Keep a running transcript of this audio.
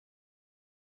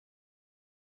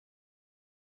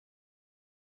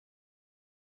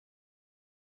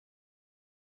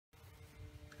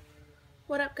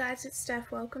What up guys, it's Steph.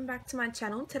 Welcome back to my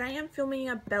channel. Today I'm filming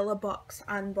a Bellabox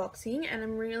unboxing and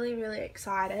I'm really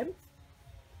excited.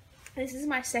 This is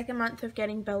my second month of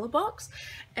getting Bellabox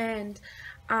and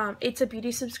it's a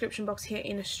beauty subscription box here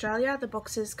in Australia. The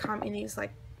boxes come in these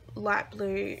like light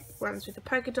blue ones with a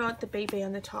polka dot, the BB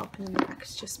on the top, and then the back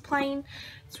is just plain.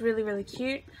 It's really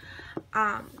cute.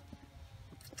 I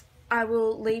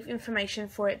will leave information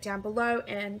for it down below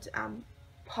and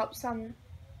pop some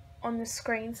on the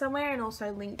screen somewhere, and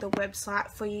also link the website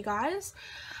for you guys.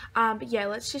 But yeah,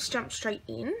 let's just jump straight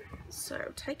in.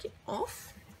 So take it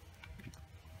off.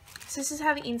 So this is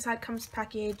how the inside comes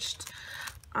packaged,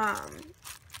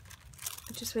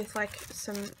 just with like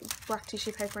some black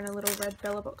tissue paper and a little red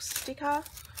Bellabox sticker.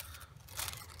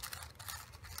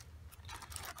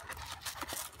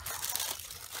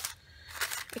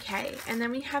 Okay, and then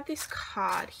we have this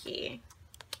card here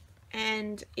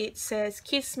and it says,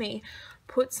 "Kiss me,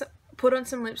 put on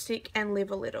some lipstick and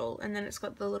live a little," and then it's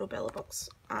got the little Bellabox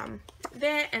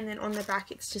there, and then on the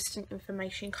back it's just an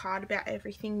information card about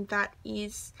everything that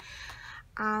is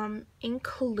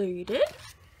included.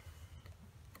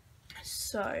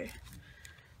 So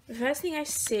the first thing I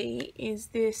see is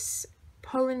this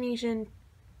Polynesian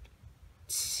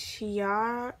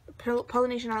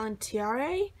Island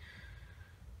tiare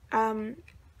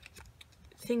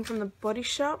thing from the Body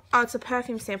Shop. Oh, it's a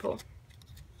perfume sample.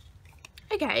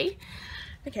 Okay,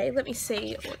 let me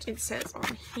see what it says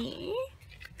on here.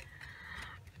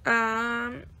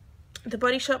 The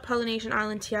Body Shop Polynesian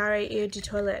Island Tiare Eau de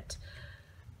Toilette.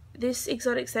 This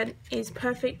exotic scent is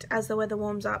perfect as the weather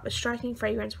warms up. A striking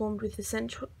fragrance warmed with a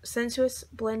sensuous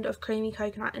blend of creamy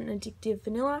coconut and addictive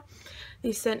vanilla.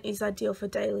 This scent is ideal for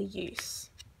daily use.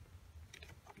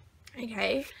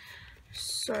 Okay,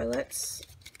 so let's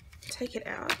take it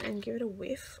out and give it a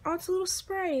whiff. Oh, it's a little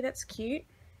spray. That's cute.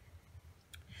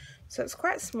 So it's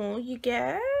quite small. You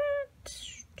get,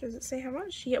 does it say how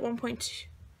much? You get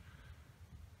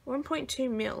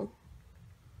 1.2 mil.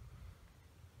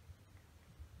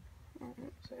 Is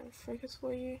it going to focus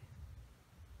for you?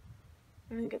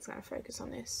 I think it's going to focus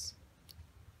on this.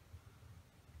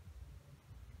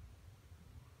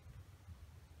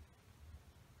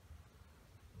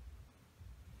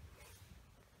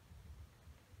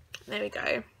 There we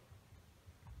go.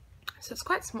 So it's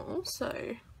quite small,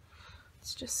 so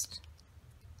it's just,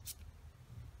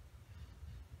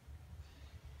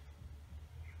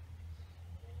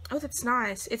 oh, that's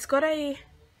nice. It's got a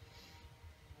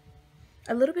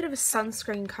little bit of a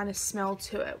sunscreen kind of smell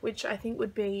to it, which I think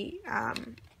would be,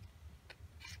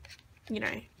 you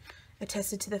know,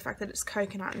 attested to the fact that it's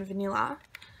coconut and vanilla.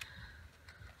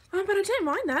 But I don't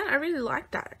mind that. I really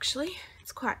like that actually.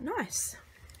 It's quite nice.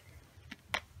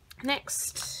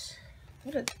 Next,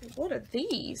 what are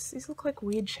these? These look like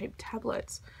weird shaped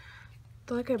tablets.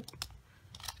 They're like a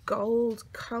gold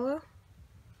colour.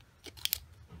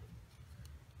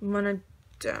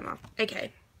 Monoderma.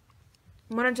 Okay.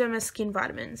 Monoderma skin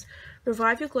vitamins.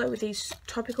 Revive your glow with these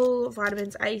topical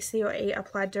vitamins A, C or E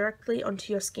applied directly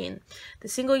onto your skin. The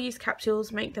single-use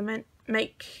capsules manage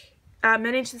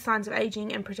the signs of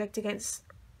aging and protect against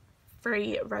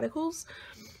free radicals.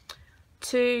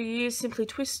 To use, simply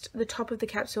twist the top of the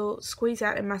capsule, squeeze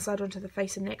out and massage onto the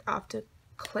face and neck after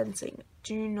cleansing.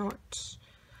 Do not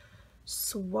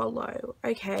swallow.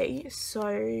 Okay, so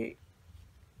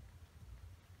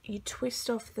you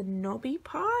twist off the knobby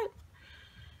part.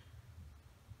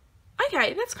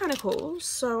 Okay, that's kind of cool.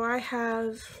 So I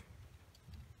have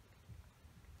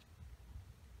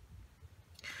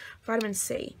vitamin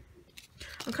C.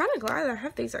 I'm kind of glad I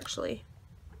have these actually.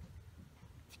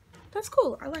 That's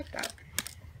cool. I like that.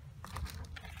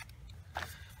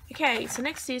 Okay, so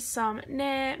next is some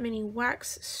Nair mini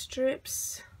wax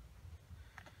strips.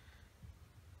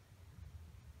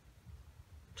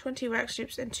 20 wax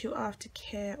strips and 2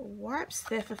 aftercare wipes.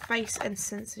 They're for face and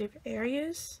sensitive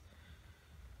areas.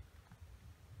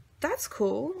 That's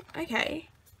cool. Okay.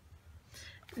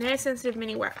 Nair sensitive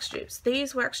mini wax strips.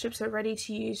 These wax strips are ready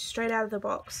to use straight out of the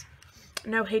box.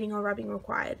 No heating or rubbing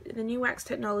required. The new wax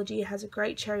technology has a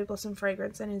great cherry blossom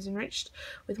fragrance and is enriched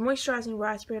with moisturising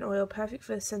rice bran oil, perfect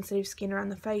for sensitive skin around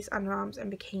the face, underarms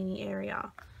and bikini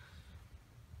area.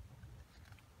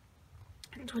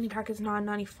 20 pack is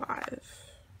 $9.95.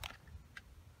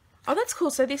 Oh, that's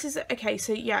cool. So this is, okay,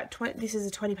 so yeah, this is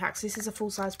a 20 pack, so this is a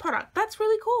full-size product. That's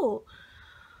really cool.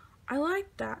 I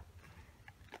like that.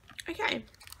 Okay.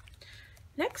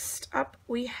 Next up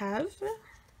we have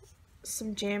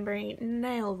some Jamboree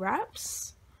nail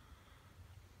wraps.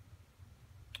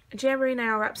 Jamboree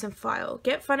nail wraps and file.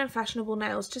 Get fun and fashionable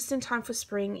nails just in time for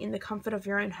spring in the comfort of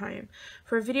your own home.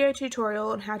 For a video tutorial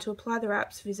on how to apply the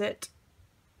wraps, visit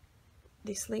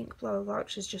this link, blah blah blah,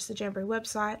 which is just the Jamboree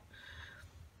website.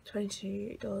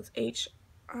 $22 each.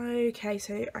 Okay,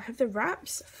 so I have the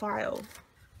wraps file.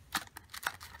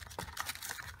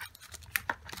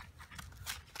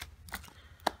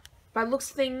 By looks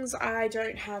of things, I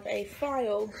don't have a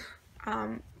file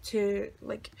to,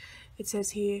 like, it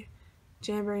says here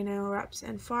Jamboree nail wraps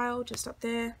and file just up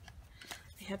there.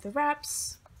 I have the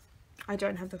wraps. I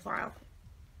don't have the file.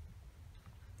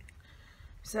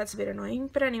 So that's a bit annoying.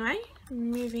 But anyway,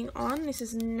 moving on. This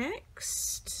is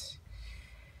next.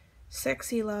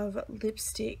 Sexy Love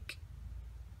Lipstick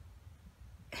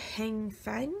Hang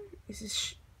Fang. This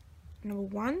is number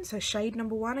 1, so shade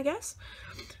number 1, I guess.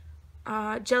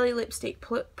 Jelly lipstick.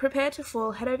 Prepare to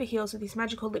fall head over heels with this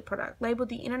magical lip product. Labeled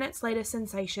the internet's latest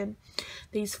sensation,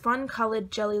 these fun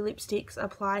coloured jelly lipsticks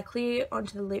apply clear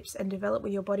onto the lips and develop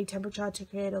with your body temperature to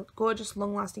create a gorgeous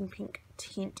long-lasting pink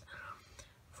tint.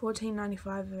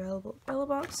 $14.95 available at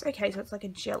Bellabox. Okay, so it's like a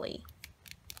jelly.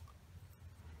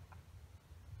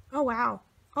 Oh wow.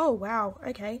 Oh wow,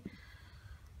 okay.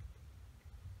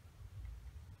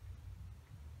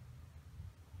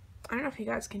 I don't know if you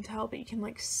guys can tell, but you can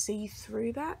like see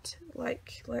through that.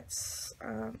 Like, let's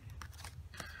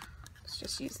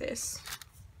just use this.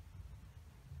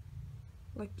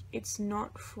 Like, it's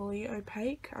not fully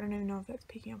opaque. I don't even know if that's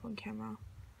picking up on camera.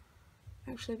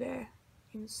 Actually, there,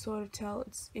 you can sort of tell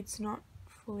it's not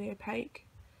fully opaque.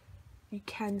 You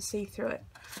can see through it.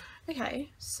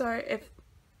 Okay, so if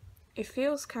it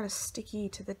feels kind of sticky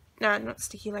to the, no, not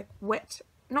sticky, like wet.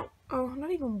 Not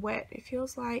even wet. It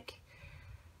feels like,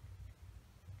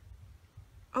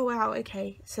 oh wow,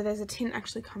 okay, so there's a tint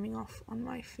actually coming off on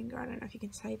my finger. I don't know if you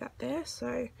can see that there, so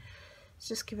let's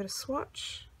just give it a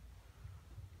swatch.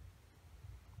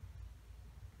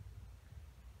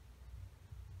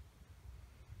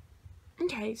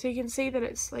 Okay, so you can see that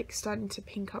it's like starting to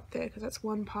pink up there because that's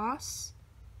one pass.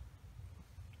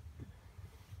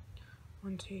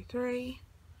 1, 2, 3,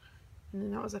 and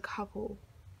then that was a couple.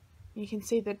 You can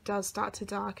see that it does start to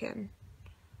darken.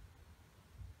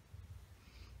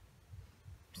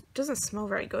 Doesn't smell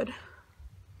very good,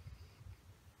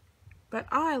 but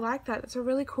I like that. It's a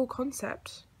really cool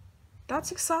concept.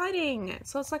 That's exciting.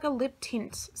 So it's like a lip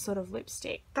tint sort of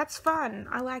lipstick. That's fun.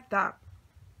 I like that.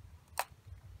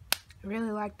 I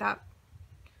really like that.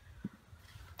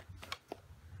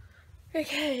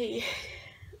 Okay,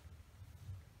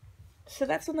 so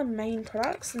that's on the main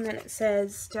products, and then it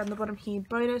says down the bottom here,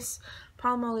 bonus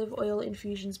palm olive oil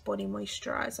infusions body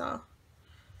moisturizer.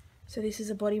 So this is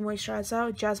a body moisturizer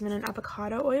with jasmine and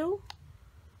avocado oil.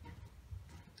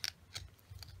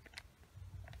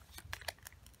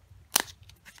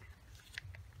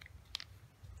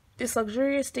 This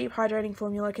luxurious deep hydrating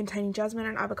formula containing jasmine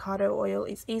and avocado oil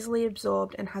is easily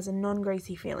absorbed and has a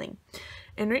non-greasy feeling.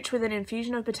 Enriched with an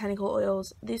infusion of botanical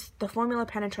oils, the formula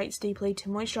penetrates deeply to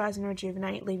moisturize and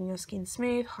rejuvenate, leaving your skin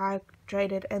smooth,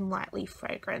 hydrated, and lightly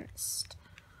fragranced.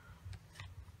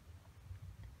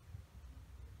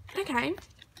 Okay,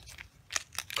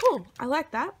 cool, I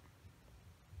like that.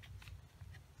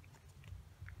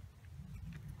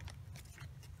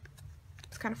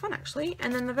 It's kind of fun actually.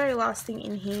 And then the very last thing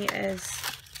in here is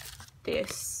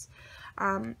this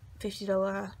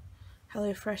 $50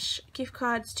 HelloFresh gift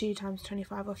cards, 2 times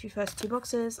 25 off your first 2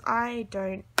 boxes. I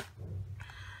don't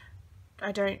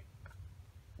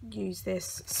use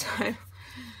this, so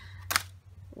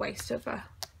waste of a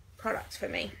product for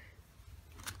me.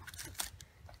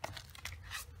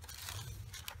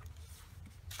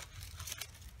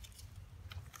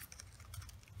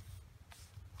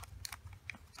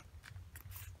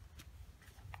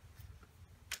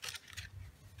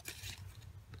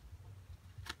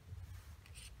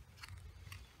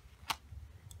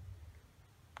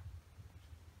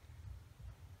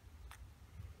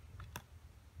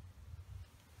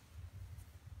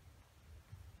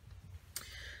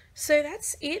 So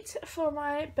that's it for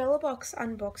my Bellabox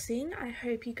unboxing. I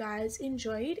hope you guys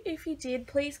enjoyed. If you did,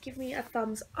 please give me a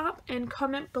thumbs up and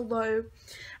comment below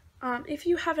if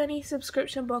you have any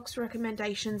subscription box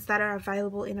recommendations that are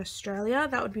available in Australia.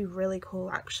 That would be really cool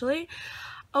actually.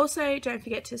 Also, don't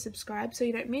forget to subscribe so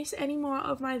you don't miss any more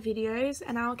of my videos,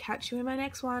 and I'll catch you in my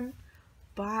next one.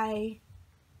 Bye.